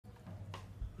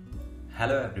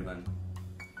Hello everyone.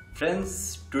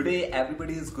 Friends, today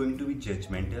everybody is going to be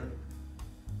judgmental.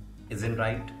 Isn't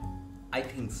right? I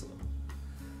think so.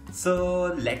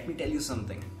 So let me tell you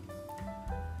something.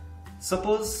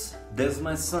 Suppose there's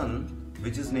my son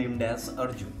which is named as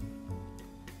Arjun.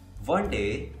 One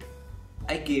day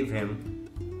I gave him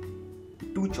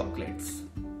 2 chocolates.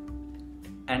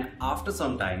 And after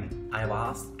some time I have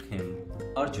asked him,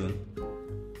 Arjun,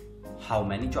 how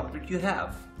many chocolates you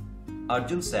have?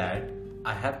 Arjun said,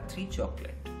 I have 3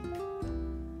 chocolates.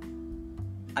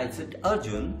 I said,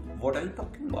 Arjun, what are you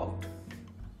talking about?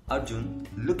 Arjun,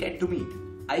 look at me.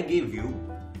 I gave you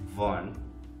 1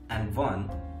 and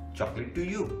 1 chocolate to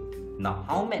you. Now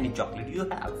how many chocolates you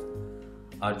have?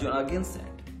 Arjun again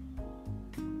said,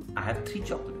 I have 3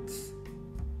 chocolates.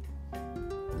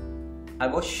 I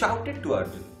was shouted to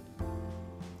Arjun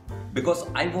because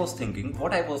I was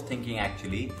thinking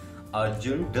actually,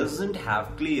 Arjun doesn't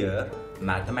have clear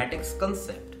mathematics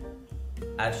concept.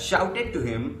 I shouted to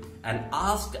him and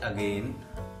asked again,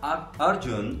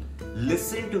 Arjun,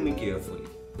 listen to me carefully.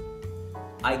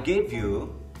 I gave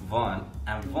you 1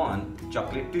 and 1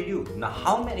 chocolate to you. Now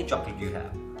how many chocolate you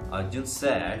have? Arjun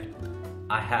said,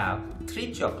 I have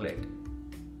 3 chocolate.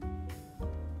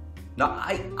 Now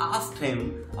I asked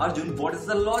him, Arjun, what is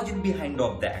the logic behind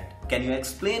of that? Can you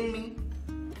explain me?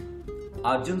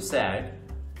 Arjun said,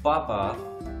 Papa,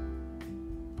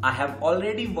 I have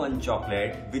already 1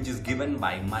 chocolate which is given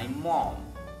by my mom.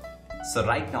 So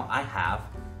right now I have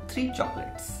 3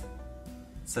 chocolates.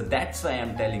 So that's why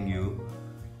I'm telling you,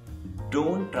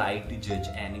 don't try to judge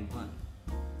anyone.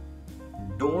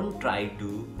 Don't try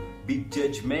to be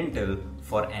judgmental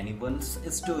for anyone's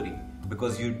story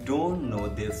because you don't know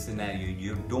their scenario,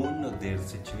 you don't know their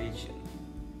situation.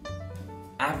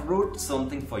 I've wrote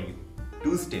something for you.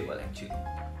 2's table actually.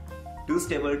 2's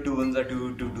table, 2 1s are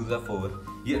 2, 2 2s are 4.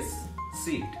 Yes,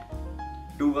 see it.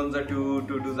 2 1s are 2,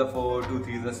 2 2s are 4, 2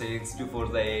 3s are 6, 2 4s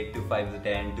are 8, 2 5s are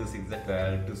 10, 2 6s are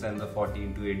 12, 2 7s are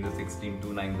 14, 2 8s are 16, 2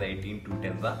 9s are 18, 2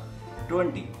 10s are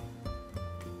 20.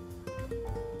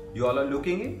 You all are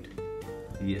looking it?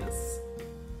 Yes.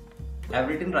 I've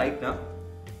written right now?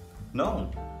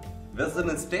 No. Where's the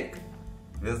mistake?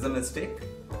 Where's the mistake?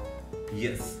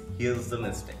 Yes, here's the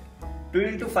mistake. 2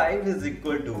 into 5 is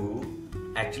equal to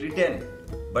actually 10.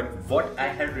 But what I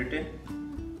had written?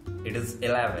 It is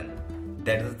 11.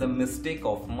 That is the mistake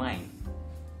of mine.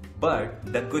 But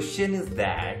the question is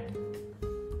that,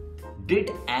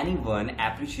 did anyone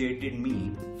appreciated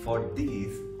me for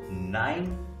these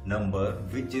 9 number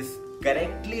which is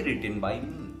correctly written by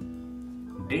me?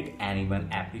 Did anyone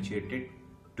appreciate it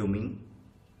to me?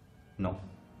 No.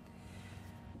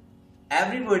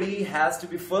 Everybody has to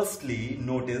be firstly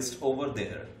noticed over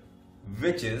there,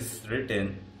 which is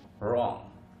written wrong.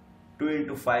 2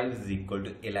 into 5 is equal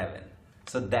to 11.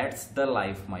 So that's the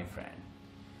life, my friend.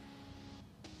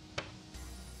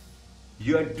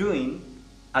 You are doing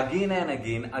again and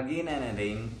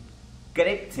again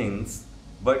correct things,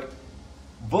 but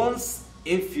once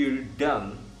if you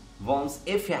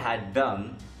had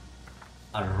done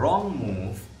a wrong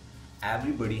move,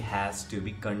 everybody has to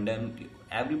be condemned you.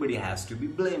 Everybody has to be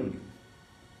blamed you.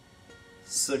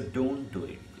 So don't do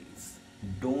it, please.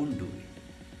 Don't do it.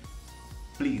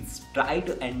 Please try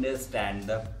to understand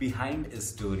the behind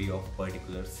story of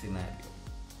particular scenario.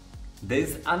 There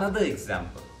is another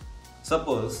example.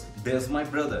 Suppose there's my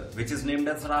brother which is named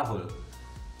as Rahul.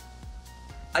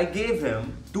 I gave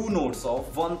him 2 notes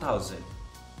of 1000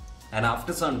 and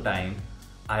after some time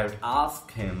I would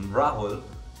ask him, Rahul,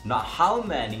 now how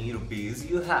many rupees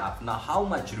you have? Now how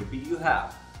much rupee you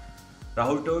have?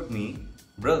 Rahul told me,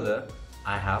 brother,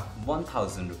 I have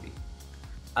 1000 rupee.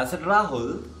 I said,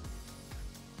 Rahul,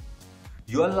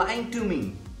 you are lying to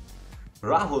me.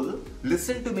 Rahul,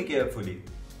 listen to me carefully.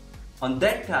 On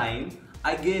that time,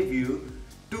 I gave you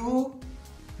 2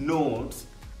 notes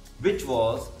which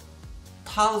was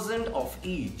 1000 of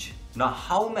each. Now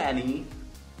how many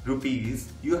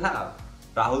rupees you have?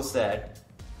 Rahul said,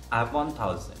 I have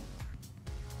 1000.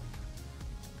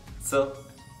 So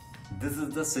this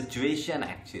is the situation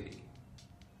actually.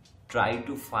 Try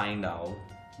to find out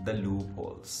the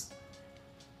loopholes,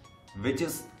 which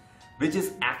is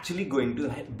actually going to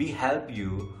help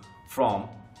you from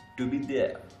to be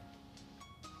there.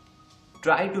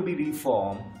 Try to be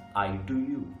reformed, I to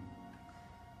you.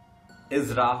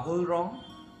 Is Rahul wrong?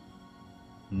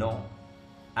 No.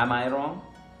 Am I wrong?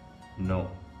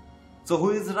 No. So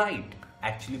who is right?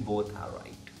 Actually both are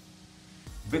right.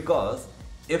 Because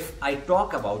if I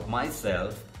talk about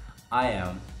myself, I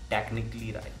am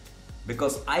technically right.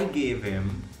 Because I gave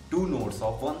him 2 notes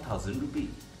of 1000 rupees.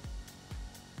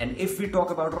 And if we talk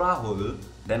about Rahul,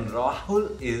 then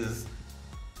Rahul is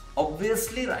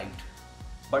Obviously right.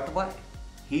 But why?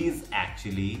 He is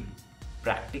actually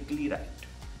practically right.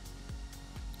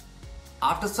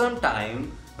 After some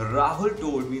time, Rahul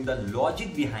told me the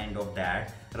logic behind of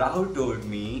that. Rahul told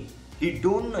me he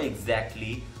don't know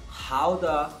exactly how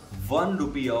the 1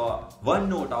 rupee or 1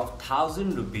 note of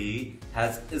 1000 rupee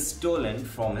has stolen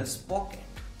from his pocket.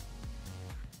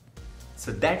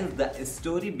 So that is the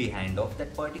story behind of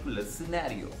that particular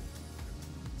scenario.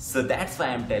 So that's why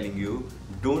I'm telling you,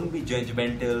 don't be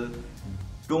judgmental,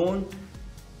 don't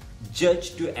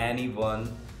judge to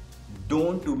anyone,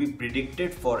 don't to be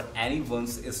predicted for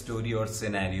anyone's story or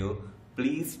scenario.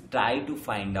 Please try to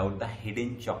find out the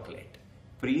hidden chocolate.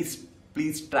 Please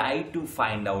try to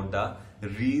find out the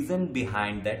reason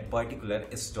behind that particular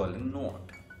stolen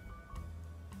note.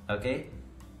 Okay?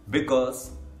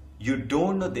 Because you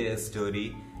don't know their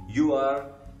story, you are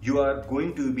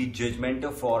going to be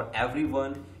judgmental for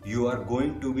everyone, you are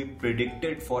going to be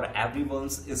predicted for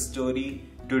everyone's story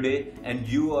today, and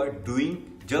you are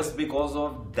doing just because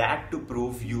of that to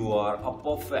prove you are a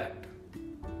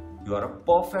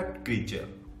perfect creature,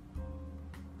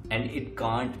 and it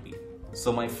can't be.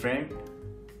 So my friend,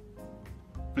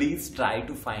 please try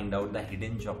to find out the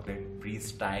hidden chocolate,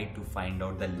 please try to find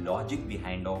out the logic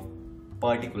behind of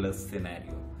particular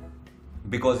scenario,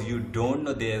 because you don't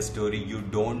know their story, you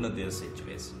don't know their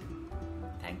situation.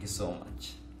 Thank you so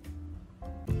much.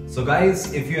 So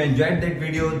guys, if you enjoyed that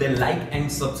video, then like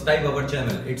and subscribe our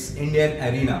channel. It's Indian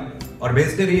Arena. और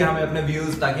भेजते रहिए हमें अपने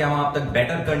views, ताकि हम आप तक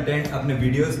better content अपने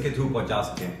वीडियोस के थ्रू पहुंचा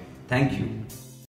सकें. Thank you.